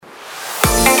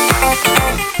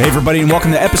Hey everybody, and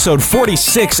welcome to episode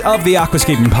 46 of the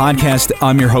Aquascaping Podcast.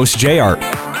 I'm your host, JR.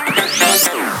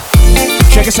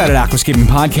 Check us out at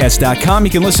aquascapingpodcast.com.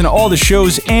 You can listen to all the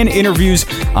shows and interviews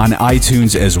on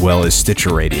iTunes as well as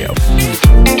Stitcher Radio.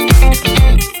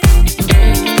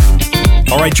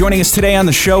 All right, joining us today on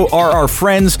the show are our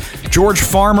friends George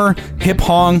Farmer, Hip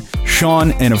Hong,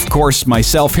 Sean, and of course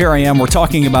myself. Here I am. We're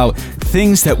talking about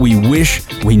things that we wish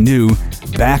we knew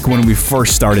back when we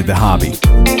first started the hobby.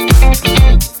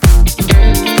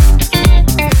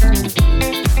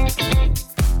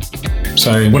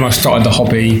 So when I started the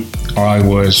hobby, I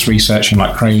was researching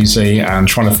like crazy and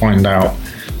trying to find out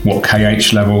what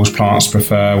KH levels plants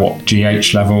prefer, what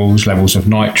GH levels of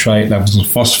nitrate, levels of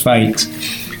phosphate.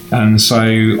 And so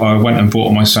I went and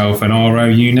bought myself an RO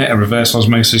unit, a reverse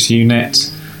osmosis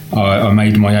unit. I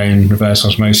made my own reverse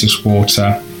osmosis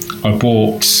water. I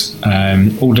bought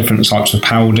all different types of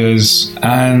powders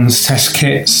and test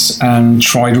kits and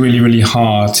tried really, really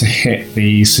hard to hit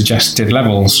the suggested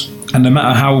levels. And no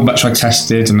matter how much I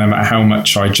tested and no matter how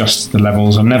much I adjusted the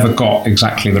levels, I never got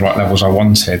exactly the right levels I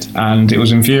wanted. And it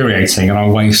was infuriating, and I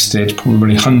wasted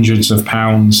probably hundreds of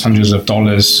pounds, hundreds of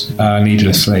dollars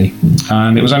needlessly.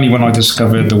 And it was only when I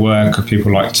discovered the work of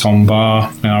people like Tom Barr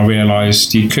and I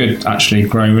realised you could actually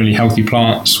grow really healthy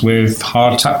plants with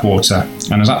hard tap water.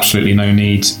 And there's absolutely no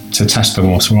need to test the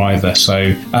water either.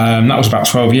 So that was about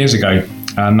 12 years ago.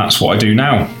 And that's what I do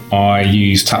now. I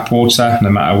use tap water no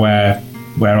matter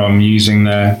where I'm using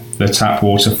the tap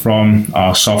water from,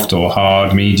 are soft or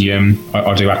hard, medium.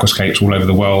 I do aquascapes all over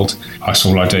the world. That's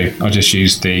all I do. I just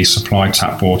use the supplied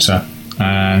tap water,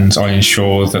 and I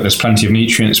ensure that there's plenty of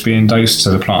nutrients being dosed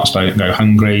so the plants don't go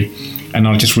hungry. And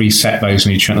I just reset those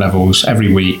nutrient levels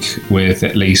every week with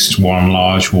at least one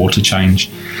large water change.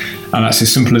 And that's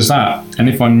as simple as that. And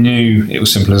if I knew it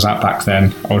was simple as that back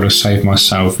then, I would have saved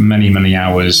myself many, many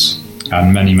hours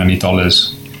and many, many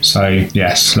dollars. So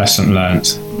yes, lesson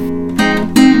learnt.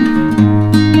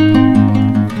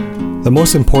 The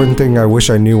most important thing I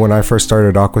wish I knew when I first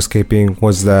started aquascaping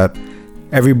was that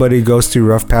everybody goes through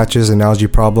rough patches and algae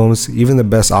problems, even the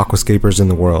best aquascapers in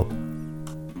the world.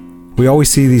 We always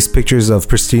see these pictures of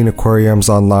pristine aquariums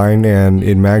online and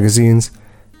in magazines,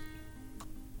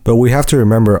 but we have to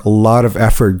remember a lot of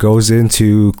effort goes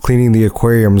into cleaning the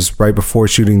aquariums right before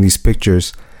shooting these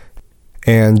pictures.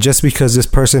 And just because this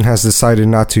person has decided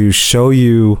not to show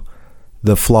you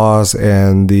the flaws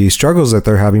and the struggles that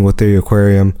they're having with the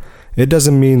aquarium, it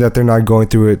doesn't mean that they're not going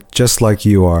through it just like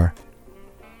you are.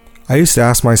 I used to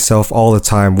ask myself all the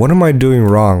time, what am I doing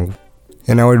wrong?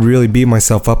 And I would really beat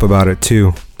myself up about it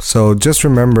too. So just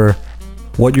remember,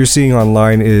 what you're seeing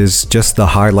online is just the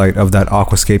highlight of that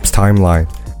aquascapes timeline.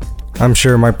 I'm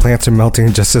sure my plants are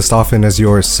melting just as often as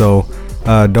yours, so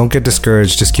don't get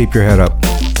discouraged, just keep your head up.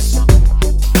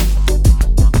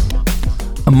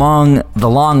 Among the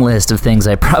long list of things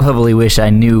I probably wish I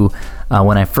knew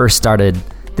when I first started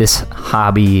this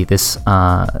hobby, this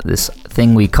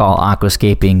thing we call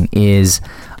aquascaping, is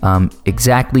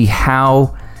exactly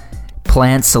how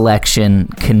plant selection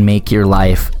can make your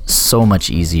life so much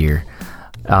easier.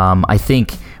 I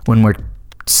think when we're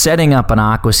setting up an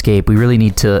aquascape, we really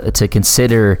need to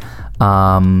consider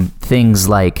things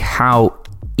like how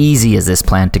easy is this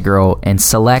plant to grow, and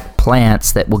select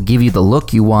plants that will give you the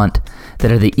look you want,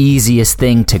 that are the easiest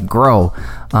thing to grow.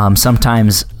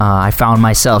 Sometimes I found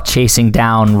myself chasing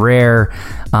down rare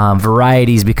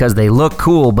varieties because they look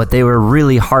cool, but they were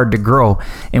really hard to grow.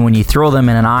 And when you throw them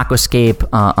in an aquascape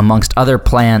amongst other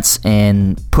plants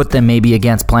and put them maybe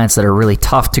against plants that are really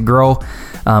tough to grow,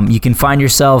 you can find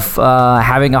yourself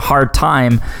having a hard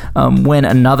time when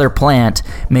another plant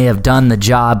may have done the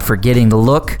job for getting the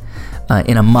look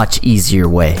in a much easier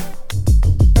way.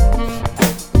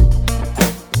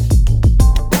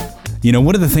 You know,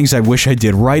 one of the things I wish I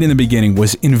did right in the beginning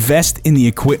was invest in the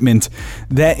equipment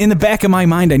that in the back of my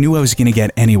mind I knew I was going to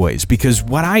get anyways, because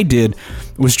what I did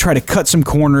was try to cut some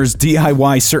corners,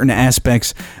 DIY certain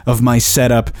aspects of my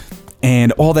setup,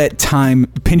 and all that time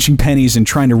pinching pennies and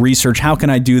trying to research how can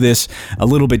I do this a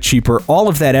little bit cheaper. All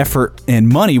of that effort and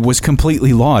money was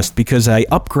completely lost because I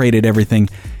upgraded everything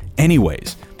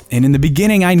anyways. And in the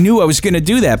beginning, I knew I was going to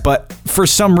do that, but for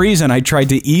some reason, I tried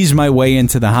to ease my way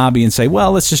into the hobby and say,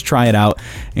 well, let's just try it out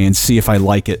and see if I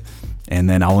like it, and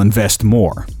then I'll invest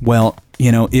more. Well, you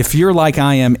know, if you're like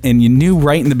I am and you knew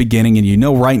right in the beginning and you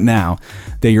know right now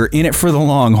that you're in it for the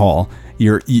long haul,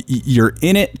 you're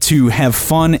in it to have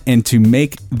fun and to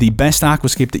make the best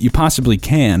aquascape that you possibly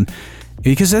can,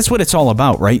 because that's what it's all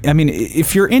about, right? I mean,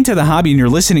 if you're into the hobby and you're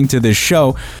listening to this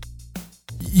show,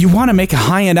 you want to make a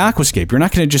high-end aquascape. You're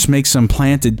not going to just make some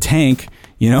planted tank.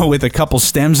 with a couple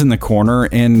stems in the corner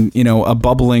and, a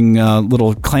bubbling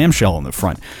little clamshell in the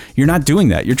front. You're not doing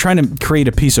that. You're trying to create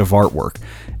a piece of artwork,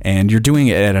 and you're doing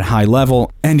it at a high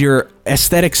level, and your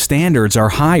aesthetic standards are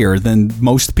higher than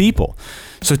most people.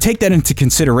 So take that into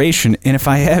consideration. And if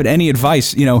I had any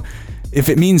advice, if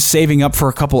it means saving up for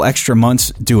a couple extra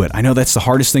months, do it. I know that's the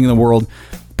hardest thing in the world,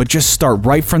 but just start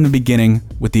right from the beginning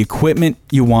with the equipment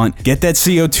you want. Get that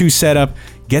CO2 setup,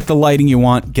 get the lighting you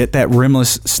want, get that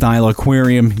rimless style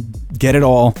aquarium, get it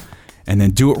all, and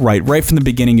then do it right from the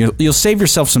beginning. You'll save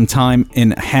yourself some time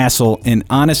and hassle, and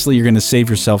honestly, you're going to save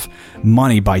yourself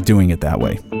money by doing it that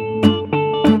way.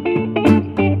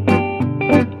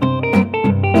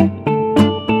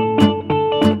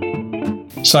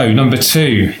 So, number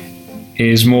 2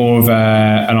 is more of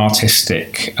an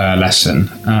artistic lesson.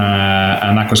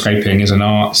 And aquascaping is an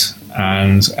art,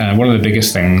 and one of the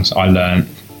biggest things I learned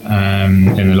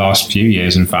in the last few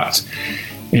years, in fact,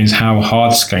 is how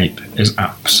hardscape is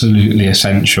absolutely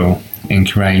essential in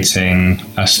creating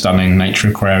a stunning nature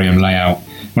aquarium layout.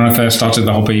 When I first started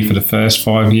the hobby for the first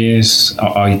 5 years,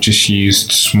 I just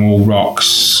used small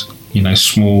rocks,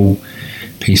 small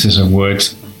pieces of wood.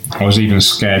 I was even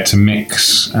scared to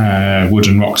mix wood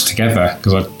and rocks together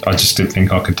because I just didn't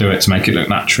think I could do it to make it look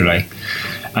naturally.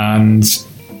 And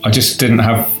I didn't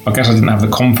have the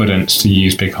confidence to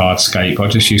use big hardscape. I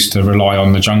just used to rely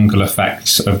on the jungle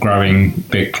effects of growing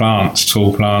big plants,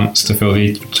 tall plants to fill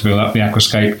up the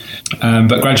aquascape.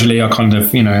 But gradually I kind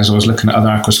of, as I was looking at other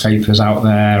aquascapers out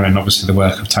there, and obviously the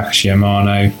work of Takashi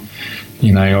Amano,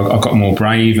 I got more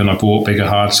brave and I bought bigger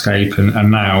hardscape,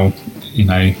 and now,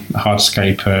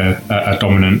 hardscape are a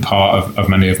dominant part of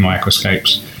many of my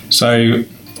aquascapes. So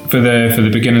for the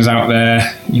beginners out there,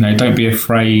 don't be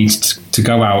afraid to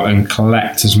go out and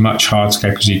collect as much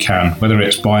hardscape as you can, whether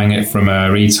it's buying it from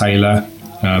a retailer,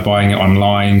 buying it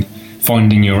online,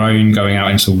 finding your own, going out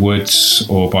into woods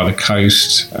or by the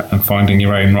coast and finding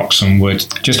your own rocks and wood.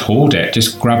 Just hoard it.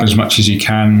 Just grab as much as you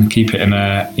can. Keep it in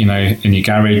in your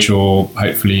garage, or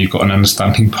hopefully you've got an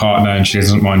understanding partner and she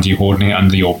doesn't mind you hoarding it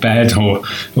under your bed or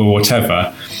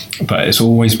whatever. But it's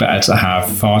always better to have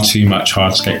far too much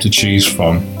hardscape to choose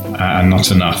from and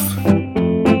not enough.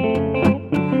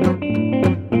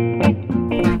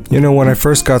 When I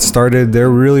first got started, there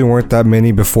really weren't that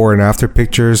many before and after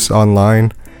pictures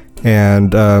online.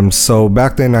 And so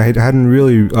back then I hadn't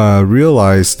really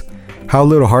realized how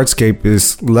little hardscape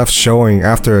is left showing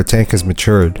after a tank has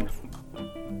matured.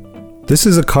 This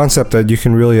is a concept that you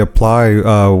can really apply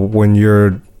when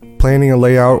you're planning a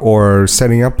layout or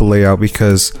setting up a layout,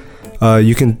 because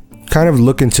you can kind of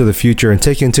look into the future and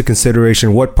take into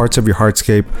consideration what parts of your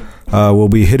hardscape will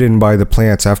be hidden by the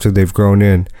plants after they've grown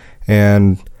in.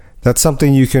 And that's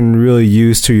something you can really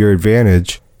use to your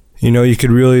advantage. You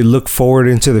could really look forward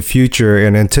into the future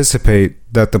and anticipate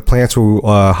that the plants will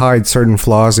hide certain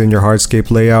flaws in your hardscape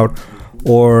layout,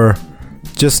 or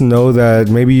just know that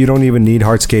maybe you don't even need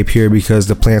hardscape here because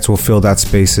the plants will fill that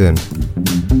space in.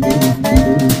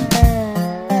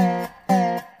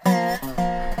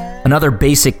 Another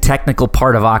basic technical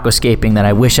part of aquascaping that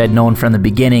I wish I'd known from the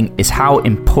beginning is how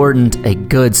important a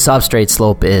good substrate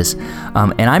slope is.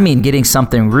 And I mean getting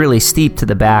something really steep to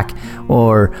the back,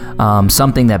 or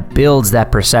something that builds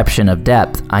that perception of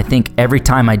depth. I think every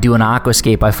time I do an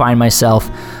aquascape, I find myself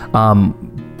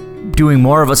doing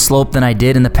more of a slope than I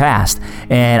did in the past.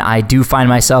 And I do find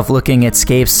myself looking at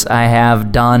scapes I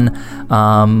have done,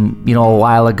 a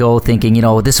while ago, thinking,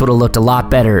 this would have looked a lot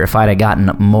better if I'd have gotten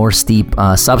a more steep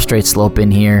substrate slope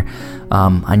in here.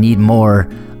 I need more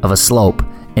of a slope.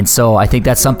 And so I think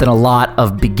that's something a lot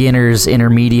of beginners,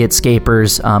 intermediate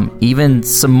scapers, even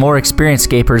some more experienced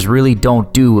scapers really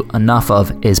don't do enough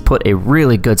of, is put a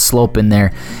really good slope in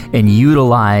there and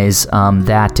utilize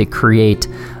that to create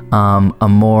a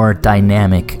more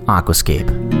dynamic aquascape.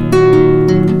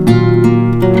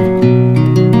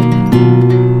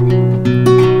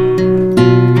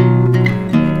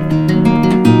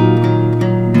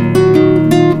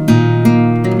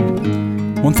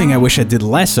 One thing I wish I did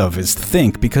less of is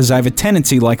think, because I have a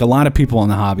tendency, like a lot of people in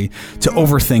the hobby, to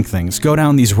overthink things, go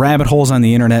down these rabbit holes on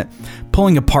the internet,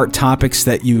 pulling apart topics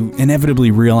that you inevitably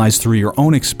realize through your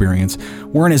own experience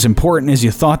weren't as important as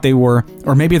you thought they were,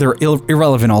 or maybe they're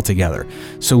irrelevant altogether.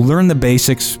 So learn the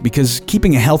basics, because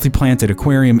keeping a healthy planted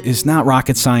aquarium is not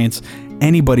rocket science.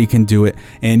 Anybody can do it,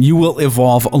 and you will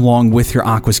evolve along with your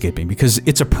aquascaping, because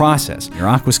it's a process. Your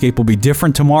aquascape will be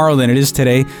different tomorrow than it is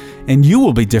today, and you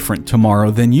will be different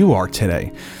tomorrow than you are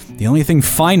today. The only thing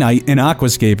finite in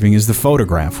aquascaping is the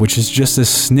photograph, which is just a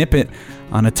snippet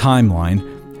on a timeline,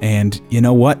 And you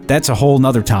know what? That's a whole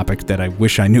nother topic that I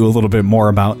wish I knew a little bit more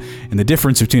about, and the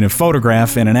difference between a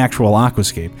photograph and an actual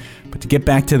aquascape. But to get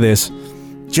back to this,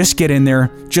 just get in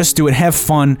there, just do it, have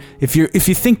fun. If you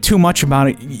think too much about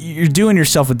it, you're doing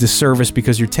yourself a disservice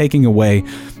because you're taking away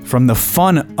from the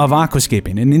fun of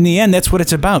aquascaping. And in the end, that's what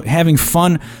it's about, having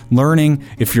fun, learning.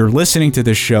 If you're listening to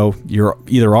this show, you're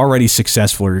either already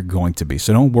successful or you're going to be.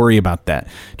 So don't worry about that.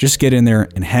 Just get in there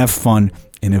and have fun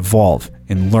and evolve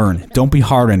and learn. Don't be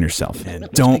hard on yourself and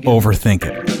don't overthink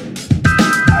it.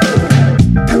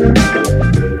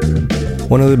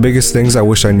 One of the biggest things I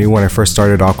wish I knew when I first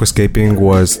started aquascaping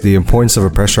was the importance of a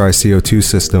pressurized CO2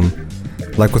 system.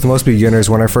 Like with most beginners,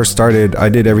 when I first started, I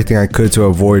did everything I could to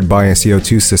avoid buying a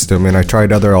CO2 system, and I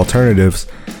tried other alternatives.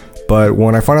 But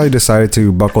when I finally decided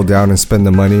to buckle down and spend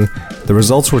the money, the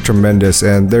results were tremendous,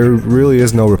 and there really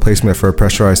is no replacement for a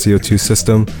pressurized CO2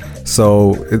 system.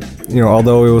 So,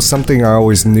 although it was something I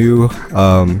always knew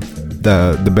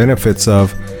the benefits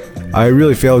of, I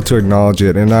really failed to acknowledge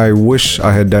it, and I wish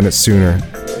I had done it sooner.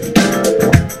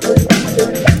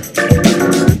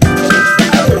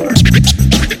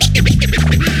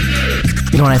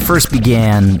 When I first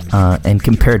began and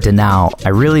compared to now, I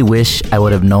really wish I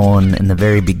would have known in the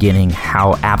very beginning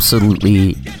how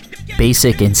absolutely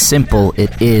basic and simple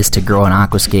it is to grow an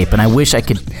aquascape. And I wish I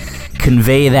could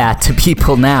convey that to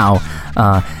people now,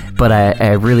 but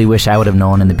I really wish I would have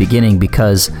known in the beginning,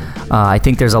 because I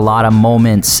think there's a lot of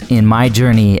moments in my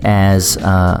journey as an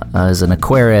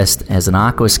aquarist, as an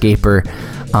aquascaper,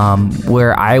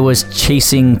 where I was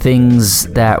chasing things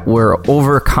that were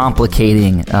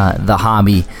overcomplicating the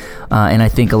hobby. And I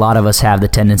think a lot of us have the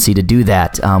tendency to do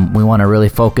that. We want to really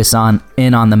focus on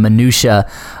the minutia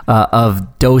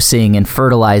of dosing and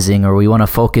fertilizing, or we want to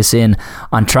focus in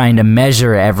on trying to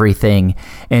measure everything.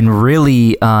 And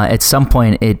really, at some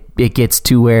point, it gets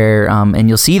to where, and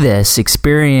you'll see this,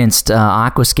 experienced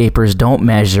aquascapers don't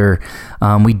measure.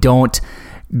 We don't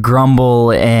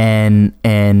grumble and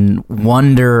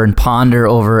wonder and ponder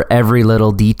over every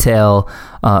little detail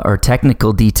or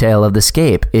technical detail of the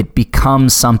scape. It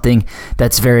becomes something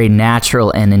that's very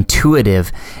natural and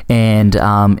intuitive, and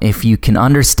if you can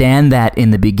understand that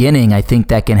in the beginning, I think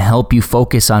that can help you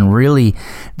focus on really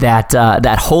that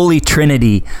holy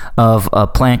trinity of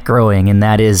plant growing, and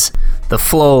that is the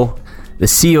flow, the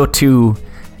CO2,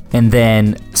 and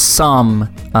then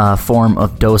some form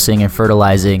of dosing and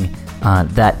fertilizing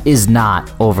that is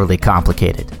not overly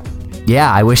complicated.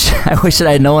 Yeah, I wish that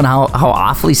I'd known how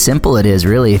awfully simple it is,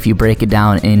 really, if you break it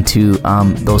down into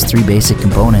those three basic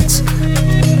components.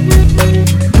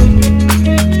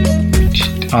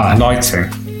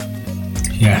 Lighting.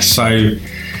 Yeah, so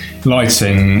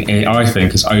lighting, I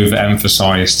think, is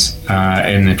overemphasized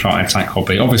in the plant and tank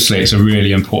hobby. Obviously, it's a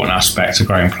really important aspect of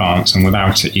growing plants, and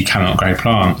without it, you cannot grow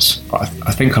plants. But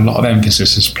I think a lot of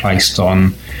emphasis is placed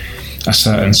on a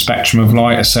certain spectrum of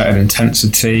light, a certain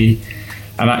intensity,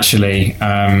 and actually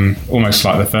almost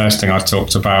like the first thing I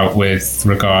talked about with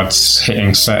regards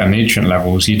hitting certain nutrient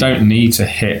levels, you don't need to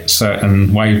hit certain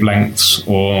wavelengths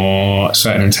or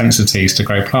certain intensities to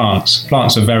grow plants.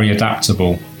 Plants are very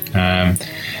adaptable.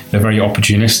 They're very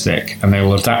opportunistic, and they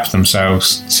will adapt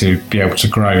themselves to be able to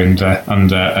grow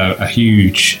under a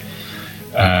huge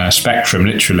spectrum,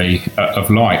 literally,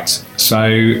 of light.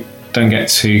 So don't get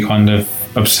too kind of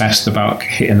obsessed about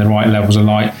hitting the right levels of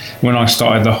light. When I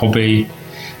started the hobby,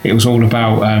 it was all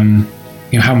about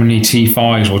how many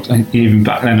T5s, or even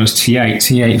back then it was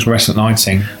T8 fluorescent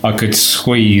lighting. I could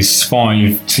squeeze 5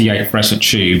 T8 fluorescent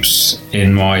tubes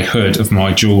in my hood of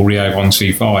my Joule Rio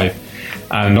 125,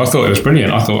 and I thought it was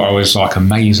brilliant. I thought I was like,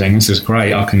 amazing, this is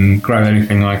great, I can grow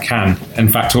anything I can. In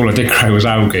fact, all I did grow was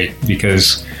algae,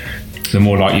 because the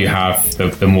more light you have,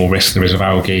 the more risk there is of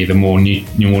algae, the more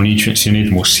nutrients you need,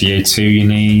 the more CO2 you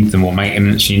need, the more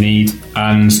maintenance you need.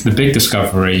 And the big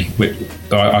discovery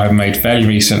that I made fairly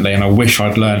recently, and I wish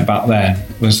I'd learned back then,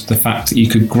 was the fact that you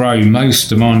could grow most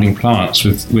demanding plants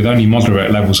with only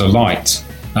moderate levels of light.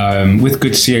 With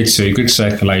good CO2, good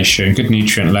circulation, good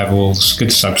nutrient levels, good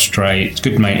substrate,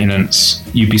 good maintenance,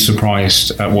 you'd be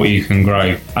surprised at what you can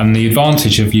grow. And the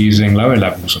advantage of using lower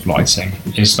levels of lighting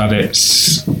is that it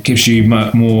gives you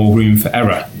more room for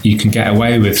error. You can get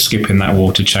away with skipping that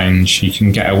water change. You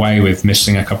can get away with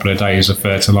missing a couple of days of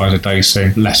fertilizer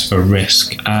dosing, less of a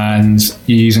risk. And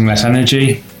you're using less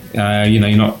energy.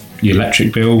 Your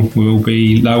electric bill will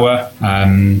be lower.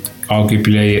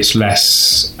 Arguably, it's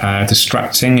less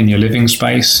distracting in your living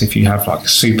space. If you have like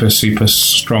super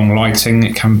strong lighting,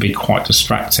 it can be quite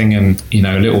distracting and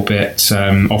a little bit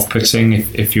off-putting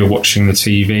if you're watching the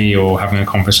TV or having a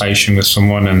conversation with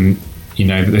someone and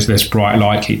this bright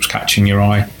light keeps catching your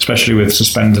eye, especially with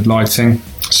suspended lighting.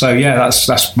 So yeah,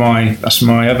 that's my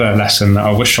other lesson that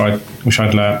I wish I'd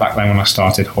learned back then when I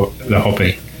started the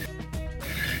hobby.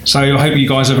 So I hope you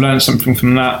guys have learned something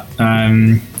from that.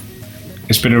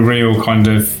 It's been a real kind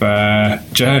of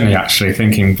journey, actually,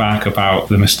 thinking back about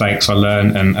the mistakes I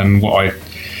learned and what I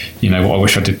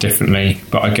wish I did differently.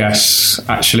 But I guess,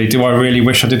 actually, do I really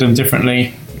wish I did them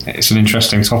differently? It's an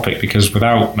interesting topic, because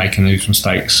without making those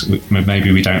mistakes,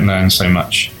 maybe we don't learn so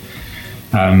much.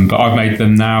 But I've made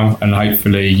them now, and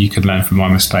hopefully you could learn from my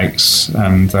mistakes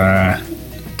and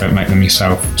don't make them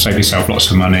yourself. Save yourself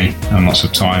lots of money and lots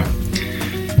of time.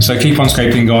 So keep on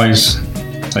scaping, guys.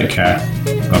 Take care.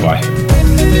 Bye-bye.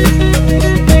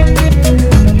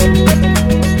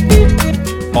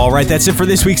 All right, that's it for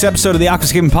this week's episode of the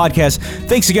Aquascaping Podcast.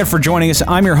 Thanks again for joining us.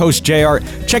 I'm your host, JR.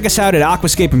 Check us out at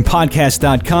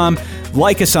aquascapingpodcast.com.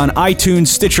 Like us on iTunes,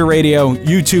 Stitcher Radio,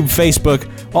 YouTube, Facebook,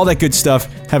 all that good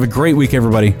stuff. Have a great week,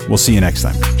 everybody. We'll see you next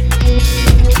time.